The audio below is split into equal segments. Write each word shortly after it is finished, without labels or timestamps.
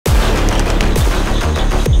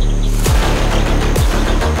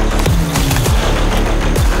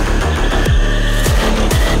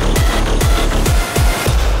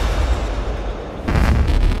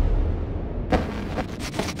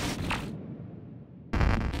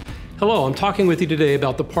Hello, I'm talking with you today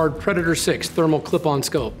about the PARD Predator 6 thermal clip-on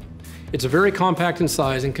scope. It's very compact in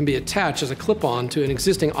size and can be attached as a clip-on to an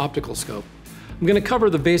existing optical scope. I'm going to cover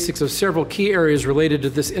the basics of several key areas related to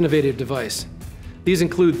this innovative device. These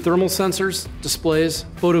include thermal sensors, displays,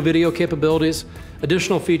 photo-video capabilities,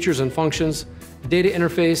 additional features and functions, data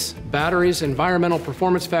interface, batteries, environmental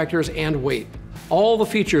performance factors, and weight. All the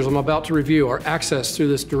features I'm about to review are accessed through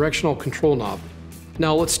this directional control knob.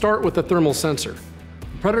 Now let's start with the thermal sensor.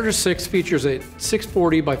 The Predator 6 features a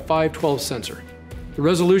 640 by 512 sensor. The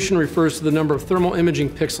resolution refers to the number of thermal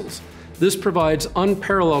imaging pixels. This provides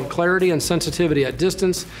unparalleled clarity and sensitivity at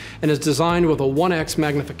distance and is designed with a 1x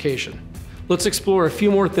magnification. Let's explore a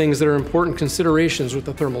few more things that are important considerations with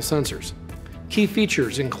the thermal sensors. Key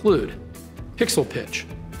features include pixel pitch.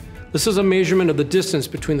 This is a measurement of the distance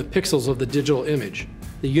between the pixels of the digital image.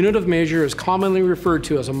 The unit of measure is commonly referred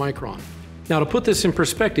to as a micron. Now, to put this in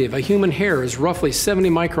perspective, a human hair is roughly 70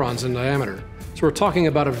 microns in diameter, so we're talking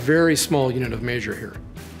about a very small unit of measure here.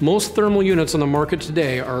 Most thermal units on the market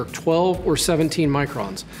today are 12 or 17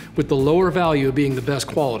 microns, with the lower value being the best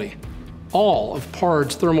quality. All of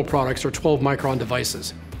PARD's thermal products are 12 micron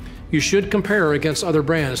devices. You should compare against other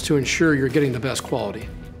brands to ensure you're getting the best quality.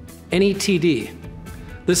 NETD.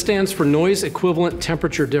 This stands for Noise Equivalent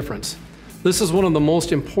Temperature Difference. This is one of the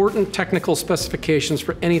most important technical specifications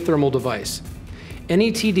for any thermal device.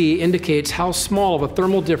 NETD indicates how small of a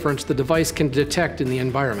thermal difference the device can detect in the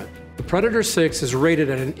environment. The Predator 6 is rated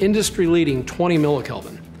at an industry-leading 20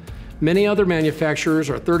 millikelvin. Many other manufacturers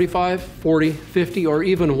are 35, 40, 50, or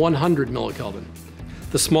even 100 millikelvin.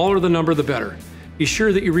 The smaller the number, the better. Be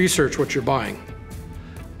sure that you research what you're buying.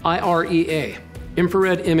 IREA,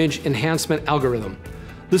 Infrared Image Enhancement Algorithm.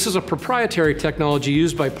 This is a proprietary technology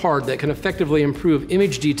used by PARD that can effectively improve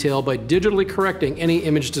image detail by digitally correcting any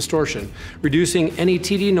image distortion, reducing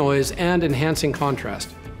NETD noise, and enhancing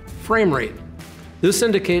contrast. Frame rate. This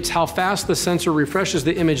indicates how fast the sensor refreshes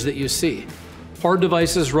the image that you see. PARD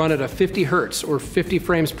devices run at a 50 Hz or 50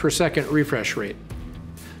 frames per second refresh rate.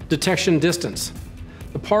 Detection distance.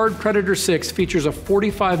 The PARD Predator 6 features a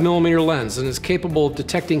 45mm lens and is capable of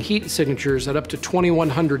detecting heat signatures at up to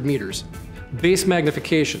 2100 meters. Base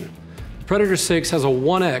magnification. The Predator 6 has a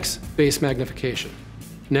 1x base magnification.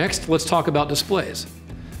 Next, let's talk about displays.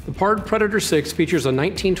 The PARD Predator 6 features a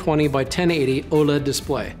 1920 by 1080 OLED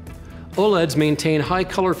display. OLEDs maintain high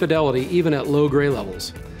color fidelity even at low gray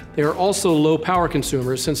levels. They are also low power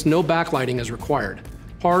consumers since no backlighting is required.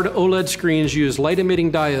 PARD OLED screens use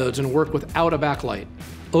light-emitting diodes and work without a backlight.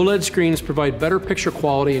 OLED screens provide better picture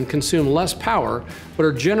quality and consume less power, but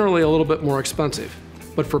are generally a little bit more expensive.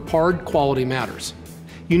 But for PARD, quality matters.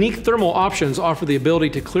 Unique thermal options offer the ability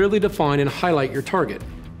to clearly define and highlight your target.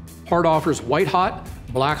 PARD offers white hot,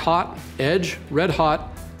 black hot, edge, red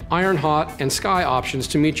hot, iron hot, and sky options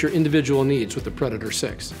to meet your individual needs with the Predator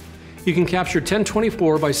 6. You can capture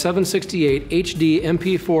 1024 by 768 HD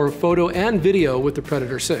MP4 photo and video with the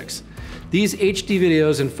Predator 6. These HD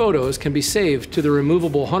videos and photos can be saved to the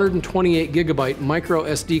removable 128GB micro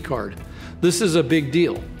SD card. This is a big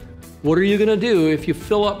deal. What are you going to do if you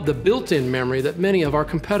fill up the built-in memory that many of our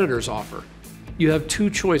competitors offer? You have two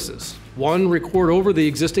choices. One, record over the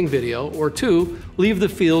existing video, or two, leave the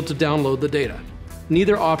field to download the data.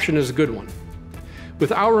 Neither option is a good one.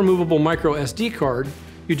 With our removable micro SD card,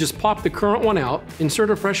 you just pop the current one out, insert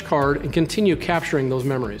a fresh card, and continue capturing those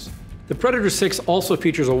memories. The Predator 6 also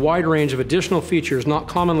features a wide range of additional features not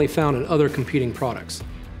commonly found in other competing products.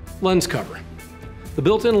 Lens cover. The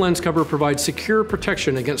built-in lens cover provides secure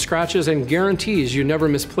protection against scratches and guarantees you never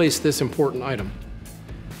misplace this important item.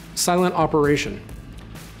 Silent operation.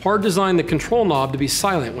 PARD designed the control knob to be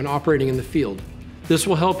silent when operating in the field. This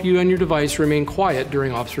will help you and your device remain quiet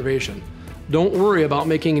during observation. Don't worry about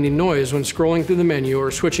making any noise when scrolling through the menu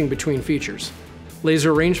or switching between features.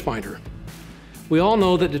 Laser rangefinder. We all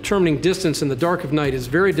know that determining distance in the dark of night is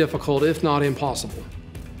very difficult, if not impossible.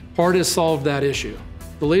 PARD has solved that issue.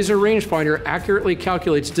 The laser rangefinder accurately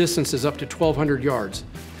calculates distances up to 1200 yards.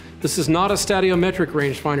 This is not a statiometric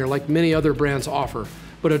rangefinder like many other brands offer,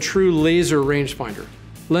 but a true laser rangefinder.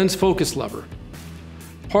 Lens focus lever.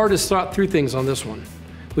 PARD has thought through things on this one.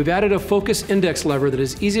 We've added a focus index lever that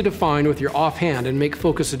is easy to find with your offhand and make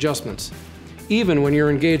focus adjustments, even when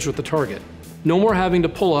you're engaged with the target. No more having to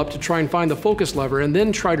pull up to try and find the focus lever and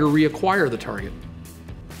then try to reacquire the target.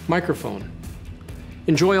 Microphone.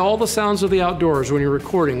 Enjoy all the sounds of the outdoors when you're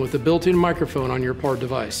recording with the built-in microphone on your PARD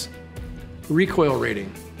device. Recoil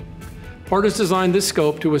rating. PARD has designed this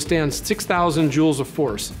scope to withstand 6,000 joules of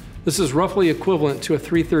force. This is roughly equivalent to a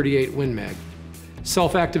 .338 Win Mag.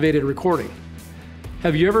 Self-activated recording.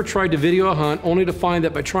 Have you ever tried to video a hunt only to find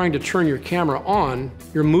that by trying to turn your camera on,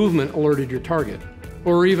 your movement alerted your target?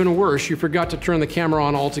 Or even worse, you forgot to turn the camera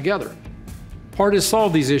on altogether? PARD has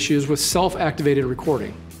solved these issues with self-activated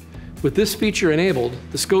recording. With this feature enabled,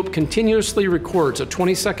 the scope continuously records a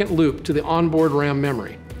 20-second loop to the onboard RAM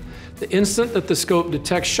memory. The instant that the scope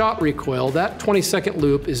detects shot recoil, that 20-second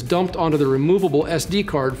loop is dumped onto the removable SD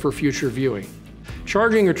card for future viewing.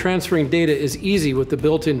 Charging or transferring data is easy with the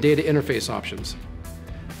built-in data interface options.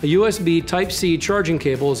 A USB Type-C charging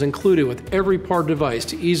cable is included with every PARD device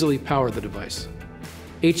to easily power the device.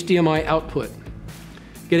 HDMI output.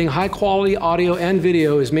 Getting high-quality audio and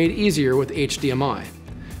video is made easier with HDMI.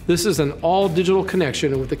 This is an all-digital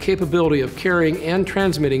connection with the capability of carrying and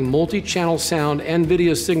transmitting multi-channel sound and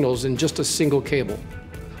video signals in just a single cable.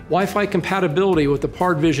 Wi-Fi compatibility with the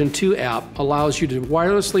PARD Vision 2 app allows you to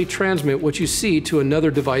wirelessly transmit what you see to another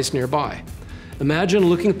device nearby. Imagine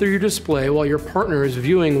looking through your display while your partner is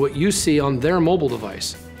viewing what you see on their mobile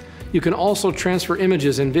device. You can also transfer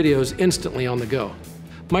images and videos instantly on the go.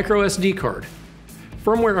 Micro SD card.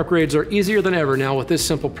 Firmware upgrades are easier than ever now with this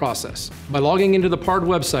simple process. By logging into the PARD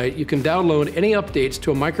website, you can download any updates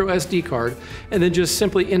to a micro SD card and then just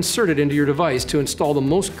simply insert it into your device to install the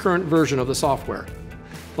most current version of the software.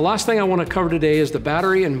 The last thing I want to cover today is the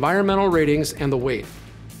battery, environmental ratings, and the weight.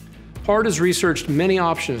 PARD has researched many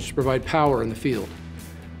options to provide power in the field.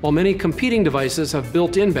 While many competing devices have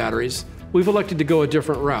built-in batteries, we've elected to go a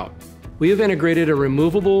different route. We have integrated a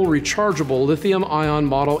removable, rechargeable lithium-ion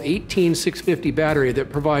Model 18650 battery that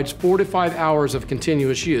provides 4 to 5 hours of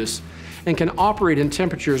continuous use and can operate in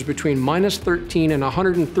temperatures between -13 and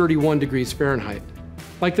 131 degrees Fahrenheit.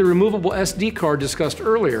 Like the removable SD card discussed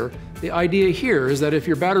earlier, the idea here is that if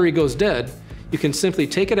your battery goes dead, you can simply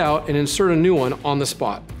take it out and insert a new one on the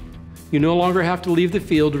spot. You no longer have to leave the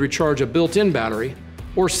field to recharge a built-in battery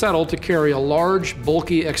or settle to carry a large,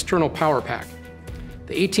 bulky external power pack.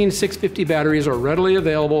 The 18650 batteries are readily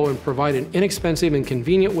available and provide an inexpensive and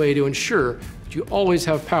convenient way to ensure that you always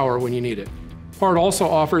have power when you need it. PARD also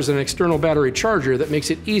offers an external battery charger that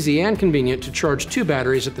makes it easy and convenient to charge 2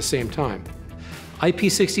 batteries at the same time.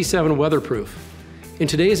 IP67 weatherproof. In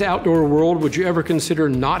today's outdoor world, would you ever consider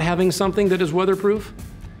not having something that is weatherproof?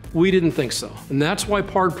 We didn't think so, and that's why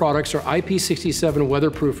PARD products are IP67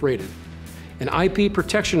 weatherproof rated. An IP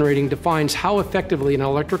protection rating defines how effectively an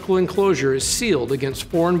electrical enclosure is sealed against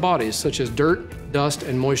foreign bodies such as dirt, dust,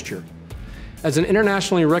 and moisture. As an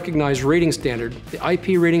internationally recognized rating standard, the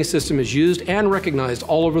IP rating system is used and recognized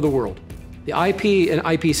all over the world. The IP in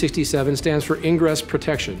IP67 stands for Ingress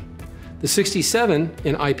protection. The 67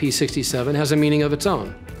 in IP67 has a meaning of its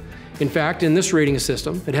own. In fact, in this rating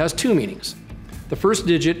system, it has 2 meanings. The first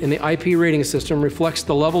digit in the IP rating system reflects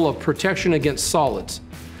the level of protection against solids.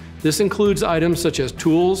 This includes items such as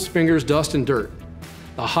tools, fingers, dust, and dirt.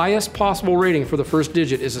 The highest possible rating for the first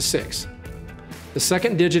digit is a 6. The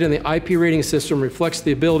second digit in the IP rating system reflects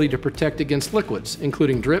the ability to protect against liquids,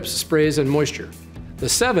 including drips, sprays, and moisture. The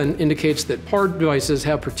 7 indicates that PARD devices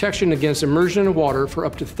have protection against immersion in water for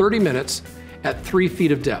up to 30 minutes at 3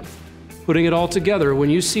 feet of depth. Putting it all together, when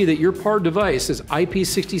you see that your PARD device is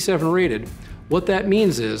IP67 rated, what that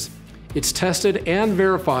means is it's tested and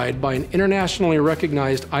verified by an internationally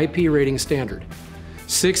recognized IP rating standard.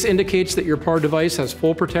 6 indicates that your PARD device has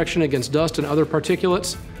full protection against dust and other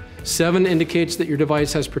particulates. 7 indicates that your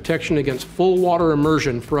device has protection against full water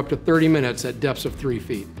immersion for up to 30 minutes at depths of 3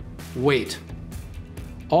 feet. Weight.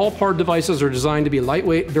 All PARD devices are designed to be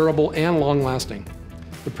lightweight, durable, and long-lasting.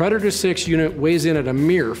 The Predator 6 unit weighs in at a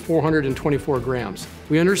mere 424 grams.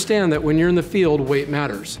 We understand that when you're in the field, weight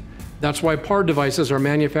matters. That's why PARD devices are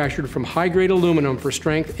manufactured from high-grade aluminum for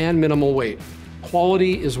strength and minimal weight.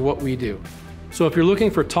 Quality is what we do. So if you're looking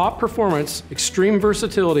for top performance, extreme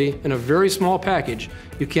versatility, and a very small package,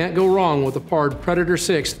 you can't go wrong with the PARD Predator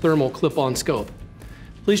 6 thermal clip-on scope.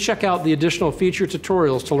 Please check out the additional feature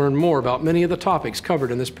tutorials to learn more about many of the topics covered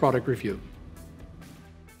in this product review.